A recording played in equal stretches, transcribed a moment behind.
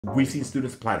We've seen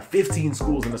students apply to 15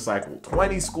 schools in a cycle,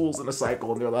 20 schools in a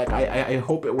cycle, and they're like, I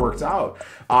hope it works out.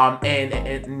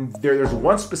 And there's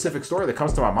one specific story that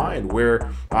comes to my mind where,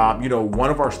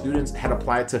 one of our students had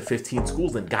applied to 15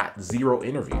 schools and got 0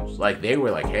 interviews. Like, they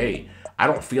were like, hey, I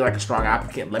don't feel like a strong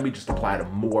applicant. Let me just apply to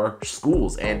more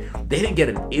schools. And they didn't get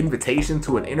an invitation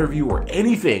to an interview or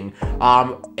anything.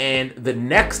 And the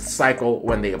next cycle,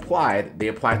 when they applied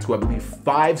to, I believe,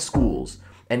 5 schools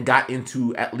and got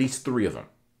into at least 3 of them.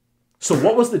 So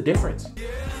what was the difference? I'm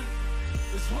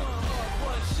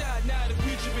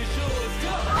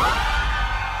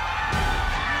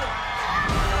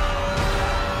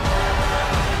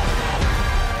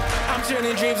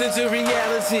turning dreams into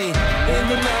reality.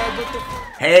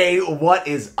 Hey, what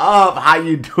is up? How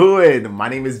you doing? My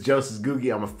name is Joseph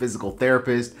Ngugi. I'm a physical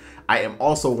therapist. I am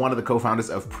also one of the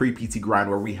co-founders of Pre-PT Grind,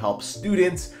 where we help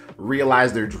students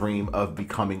realize their dream of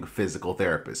becoming physical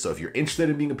therapists. So if you're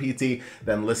interested in being a PT,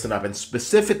 then listen up. And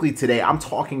specifically today, I'm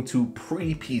talking to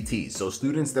pre-PTs, so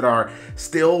students that are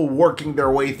still working their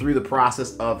way through the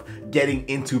process of getting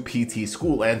into PT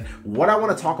school. And what I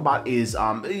want to talk about is,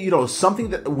 something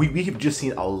that we have just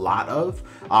seen a lot of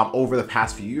over the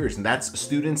past few years, and that's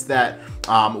students that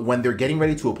when they're getting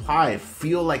ready to apply,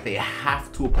 feel like they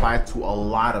have to apply to a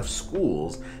lot of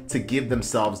schools to give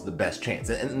themselves the best chance.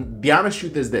 And the honest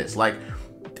truth is this, like,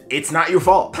 it's not your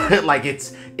fault. Like,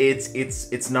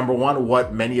 it's number one,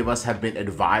 what many of us have been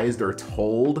advised or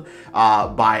told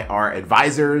by our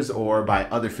advisors or by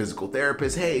other physical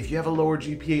therapists. Hey, if you have a lower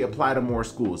GPA, apply to more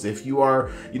schools. If you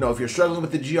are, if you're struggling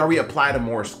with the GRE, apply to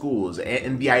more schools.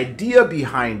 And the idea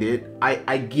behind it,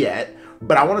 I get,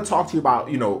 but I want to talk to you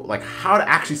about, like, how to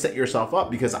actually set yourself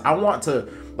up, because I want to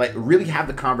really have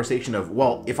the conversation of,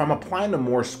 well, if I'm applying to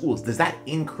more schools, does that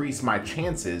increase my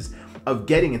chances of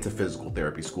getting into physical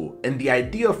therapy school? And the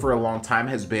idea for a long time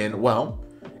has been, well,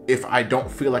 if I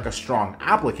don't feel like a strong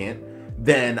applicant,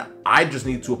 then I just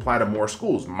need to apply to more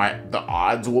schools. The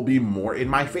odds will be more in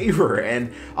my favor.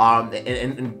 And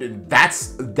that's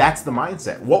the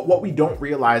mindset. What we don't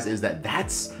realize is that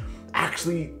that's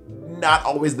actually not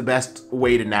always the best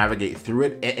way to navigate through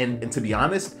it. And to be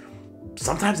honest,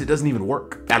 sometimes it doesn't even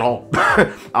work at all.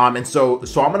 And so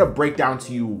I'm gonna break down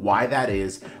to you why that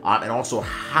is, and also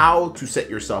how to set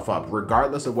yourself up,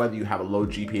 regardless of whether you have a low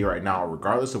GPA right now, or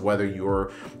regardless of whether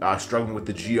you're struggling with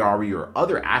the GRE or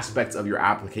other aspects of your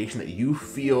application that you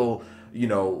feel,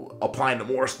 applying to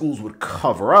more schools would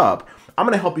cover up. I'm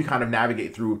going to help you kind of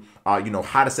navigate through,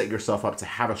 how to set yourself up to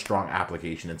have a strong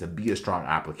application and to be a strong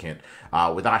applicant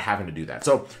without having to do that.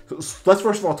 So let's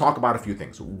first of all talk about a few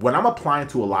things. When I'm applying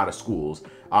to a lot of schools,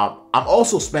 I'm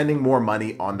also spending more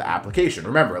money on the application.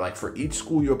 Remember, like, for each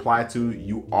school you apply to,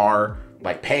 you are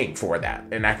paying for that.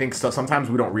 And I think sometimes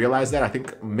we don't realize that. I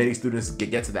think many students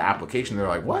get to the application, they're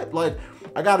like, what? Like,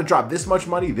 I got to drop this much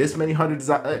money, this many hundreds.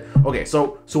 Okay,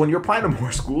 so when you're applying to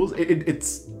more schools,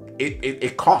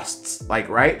 it costs,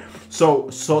 right? So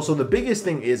the biggest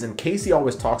thing is, and Casey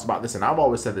always talks about this, and I've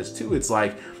always said this too, it's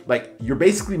like you're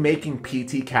basically making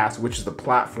PTCast, which is the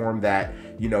platform that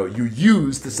you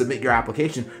use to submit your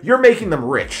application, you're making them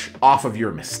rich off of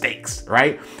your mistakes,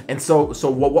 right? And so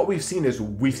what we've seen is,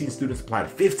 we've seen students apply to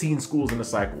 15 schools in a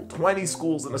cycle, 20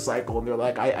 schools in a cycle, and they're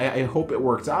like, I hope it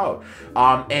works out.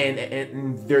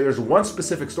 And there's one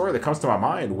specific story that comes to my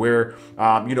mind where,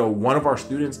 one of our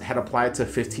students had applied to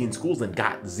 15 schools and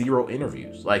got 0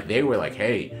 interviews. Like, they were like,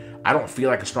 hey, I don't feel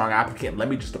like a strong applicant. Let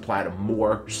me just apply to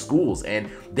more schools. And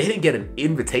they didn't get an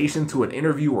invitation to an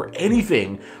interview or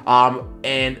anything.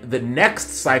 And the next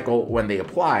cycle, when they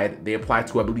applied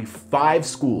to, I believe, 5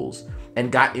 schools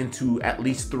and got into at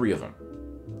least 3 of them.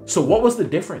 So what was the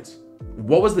difference?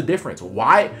 What was the difference?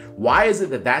 Why is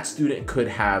it that student could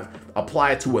have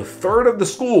applied to a third of the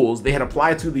schools they had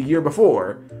applied to the year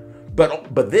before,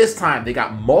 but this time they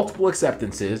got multiple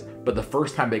acceptances, but the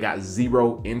first time they got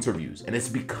 0 interviews? And it's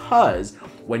because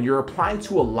when you're applying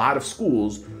to a lot of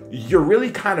schools, you're really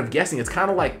kind of guessing. It's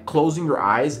kind of like closing your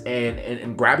eyes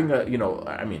and grabbing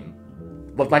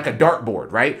like a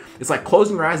dartboard, right? It's like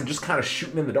closing your eyes and just kind of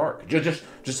shooting in the dark, just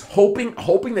hoping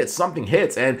that something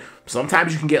hits. And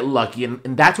sometimes you can get lucky,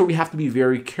 and that's where we have to be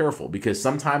very careful, because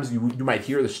sometimes you might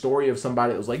hear the story of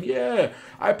somebody that was like, yeah,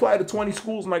 I applied to 20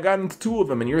 schools and I got into 2 of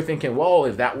them, and you're thinking, well,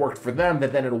 if that worked for them,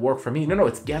 then it'll work for me. No,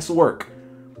 it's guesswork.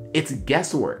 It's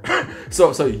guesswork.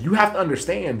 So you have to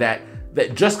understand that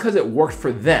just because it worked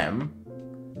for them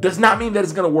does not mean that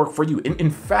it's going to work for you. In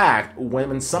fact,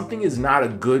 when something is not a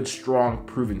good, strong,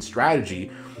 proven strategy,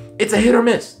 it's a hit or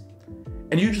miss.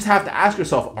 And you just have to ask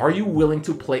yourself, are you willing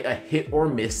to play a hit or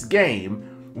miss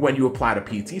game when you apply to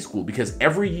PT school, because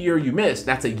every year you miss,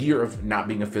 that's a year of not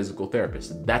being a physical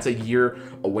therapist. That's a year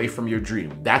away from your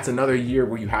dream. That's another year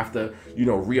where you have to,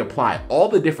 reapply all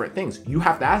the different things. You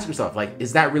have to ask yourself, like,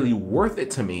 is that really worth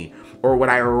it to me? Or would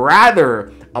I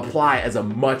rather apply as a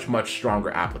much, much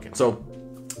stronger applicant?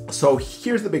 So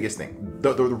here's the biggest thing.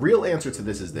 The real answer to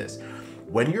this is this.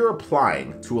 When you're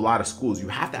applying to a lot of schools, you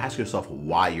have to ask yourself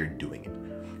why you're doing it,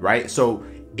 right? So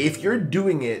if you're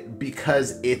doing it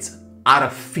because it's out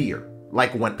of fear,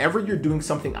 like whenever you're doing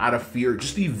something out of fear,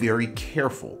 just be very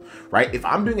careful, right? If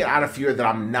I'm doing it out of fear that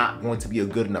I'm not going to be a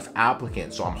good enough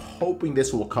applicant, so I'm hoping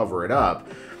this will cover it up,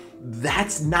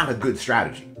 that's not a good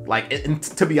strategy. Like, and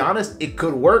to be honest, it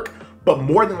could work, but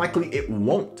more than likely it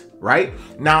won't, right?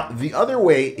 Now, the other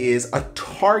way is a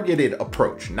targeted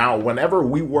approach. Now, whenever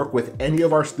we work with any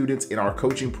of our students in our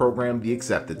coaching program, the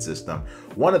Accepted System,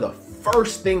 one of the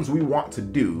first things we want to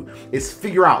do is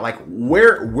figure out like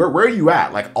where are you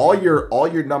at, like all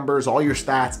your numbers, all your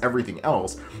stats, everything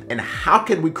else, and how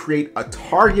can we create a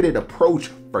targeted approach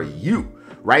for you,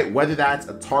 right? Whether that's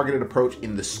a targeted approach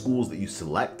in the schools that you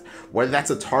select, whether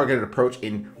that's a targeted approach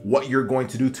in what you're going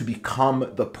to do to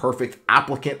become the perfect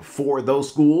applicant for those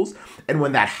schools. And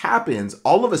when that happens,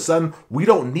 all of a sudden, we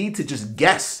don't need to just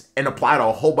guess and apply to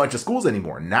a whole bunch of schools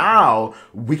anymore. Now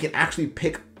we can actually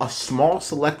pick a small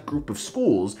select group of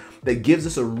schools that gives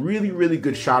us a really, really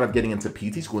good shot of getting into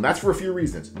PT school. And that's for a few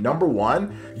reasons. Number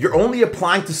one, you're only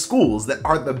applying to schools that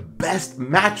are the best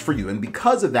match for you. And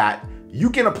because of that, you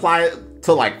can apply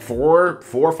to like 4,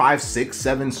 5, 6,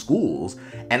 7 schools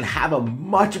and have a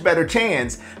much better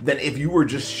chance than if you were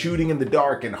just shooting in the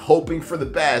dark and hoping for the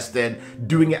best and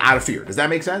doing it out of fear. Does that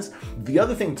make sense? The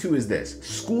other thing too is this: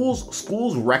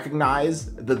 schools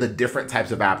recognize the different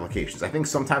types of applications. I think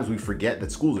sometimes we forget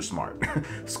that schools are smart.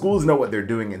 Schools know what they're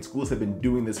doing, and schools have been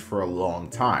doing this for a long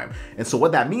time. And so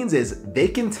what that means is they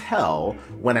can tell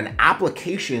when an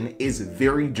application is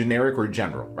very generic or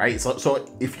general, right? So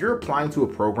if you're applying to a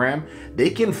program, they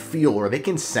can feel or they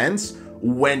can sense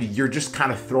when you're just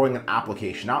kind of throwing an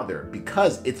application out there,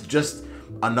 because it's just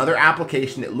another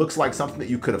application. It looks like something that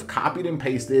you could have copied and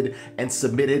pasted and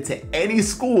submitted to any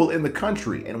school in the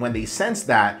country. And when they sense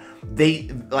that, they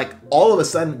like all of a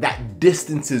sudden that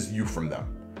distances you from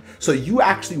them. So you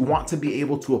actually want to be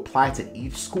able to apply to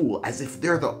each school as if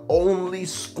they're the only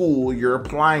school you're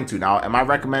applying to. Now, am I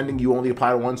recommending you only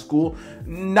apply to one school?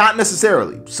 Not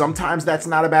necessarily. Sometimes that's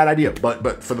not a bad idea,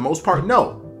 but for the most part,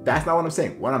 no. That's not what I'm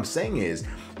saying. What I'm saying is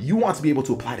you want to be able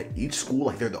to apply to each school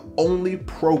like they're the only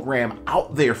program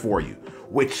out there for you,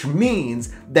 which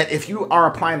means that if you are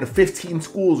applying to 15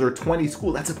 schools or 20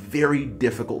 schools, that's very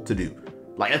difficult to do.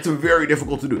 Like, that's very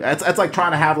difficult to do. That's like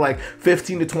trying to have like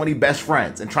 15 to 20 best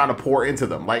friends and trying to pour into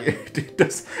them. Like,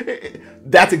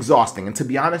 that's exhausting. And to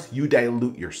be honest, you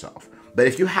dilute yourself. But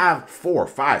if you have 4,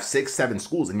 5, 6, 7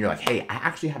 schools and you're like, hey, I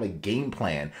actually have a game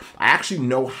plan. I actually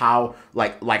know how,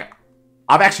 like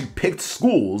I've actually picked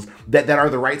schools that are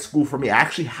the right school for me. I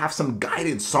actually have some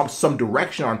guidance, some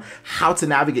direction on how to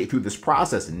navigate through this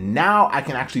process. Now I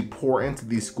can actually pour into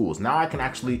these schools. Now I can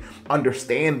actually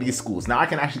understand these schools. Now I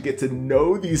can actually get to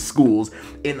know these schools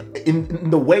in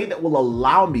the way that will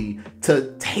allow me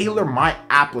to tailor my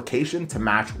application to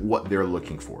match what they're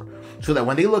looking for. So that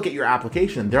when they look at your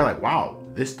application, they're like, wow,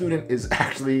 this student is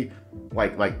actually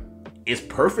like is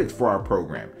perfect for our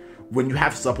program. When you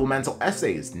have supplemental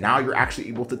essays, now you're actually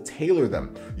able to tailor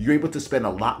them. You're able to spend a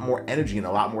lot more energy and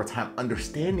a lot more time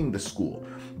understanding the school.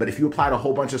 But if you apply to a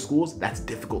whole bunch of schools, that's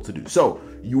difficult to do. So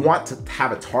you want to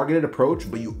have a targeted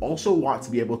approach, but you also want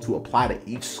to be able to apply to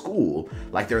each school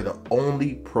like they're the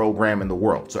only program in the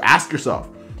world. So ask yourself,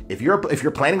 if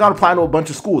you're planning on applying to a bunch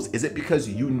of schools, is it because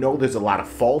you know there's a lot of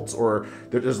faults or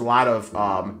there's a lot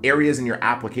of areas in your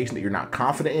application that you're not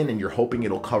confident in and you're hoping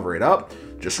it'll cover it up?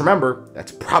 Just remember,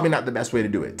 that's probably not the best way to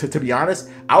do it. To be honest,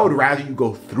 I would rather you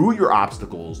go through your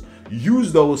obstacles,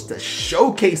 use those to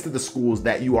showcase to the schools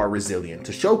that you are resilient,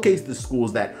 to showcase the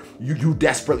schools that you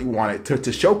desperately wanted,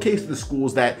 to showcase the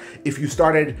schools that if you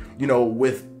started,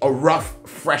 with a rough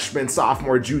freshman,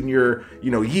 sophomore, junior,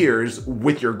 years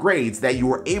with your grades, that you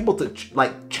were able to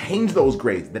change those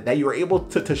grades, that you were able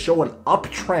to show an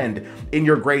uptrend in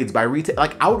your grades by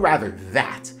I would rather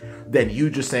that than you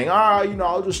just saying,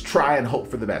 I'll just try and hope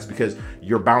for the best, because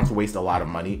you're bound to waste a lot of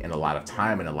money and a lot of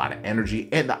time and a lot of energy.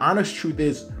 And the honest truth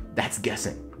is, that's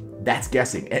guessing. That's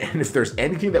guessing. And if there's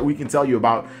anything that we can tell you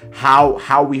about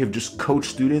how we have just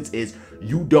coached students is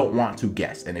you don't want to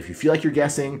guess. And if you feel like you're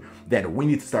guessing, then we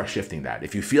need to start shifting that.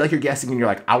 If you feel like you're guessing and you're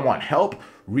like, I want help,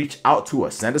 reach out to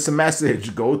us, send us a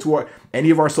message, go to any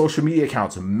of our social media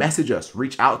accounts, message us,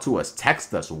 reach out to us,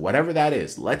 text us, whatever that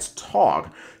is. Let's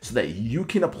talk so that you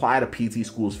can apply to PT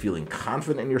schools feeling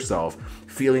confident in yourself,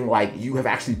 feeling like you have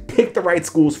actually picked the right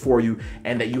schools for you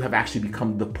and that you have actually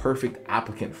become the perfect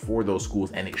applicant for those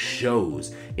schools, and it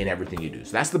shows in everything you do.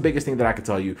 So that's the biggest thing that I can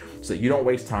tell you, so that you don't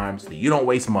waste time, so that you don't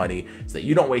waste money, so that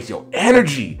you don't waste your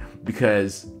energy,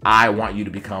 because I want you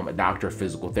to become a doctor of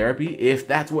physical therapy if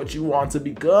that's what you want to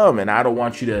become. And I don't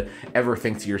want you to ever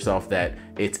think to yourself that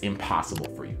it's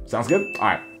impossible for you. Sounds good? All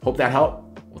right. Hope that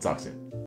helped. We'll talk soon.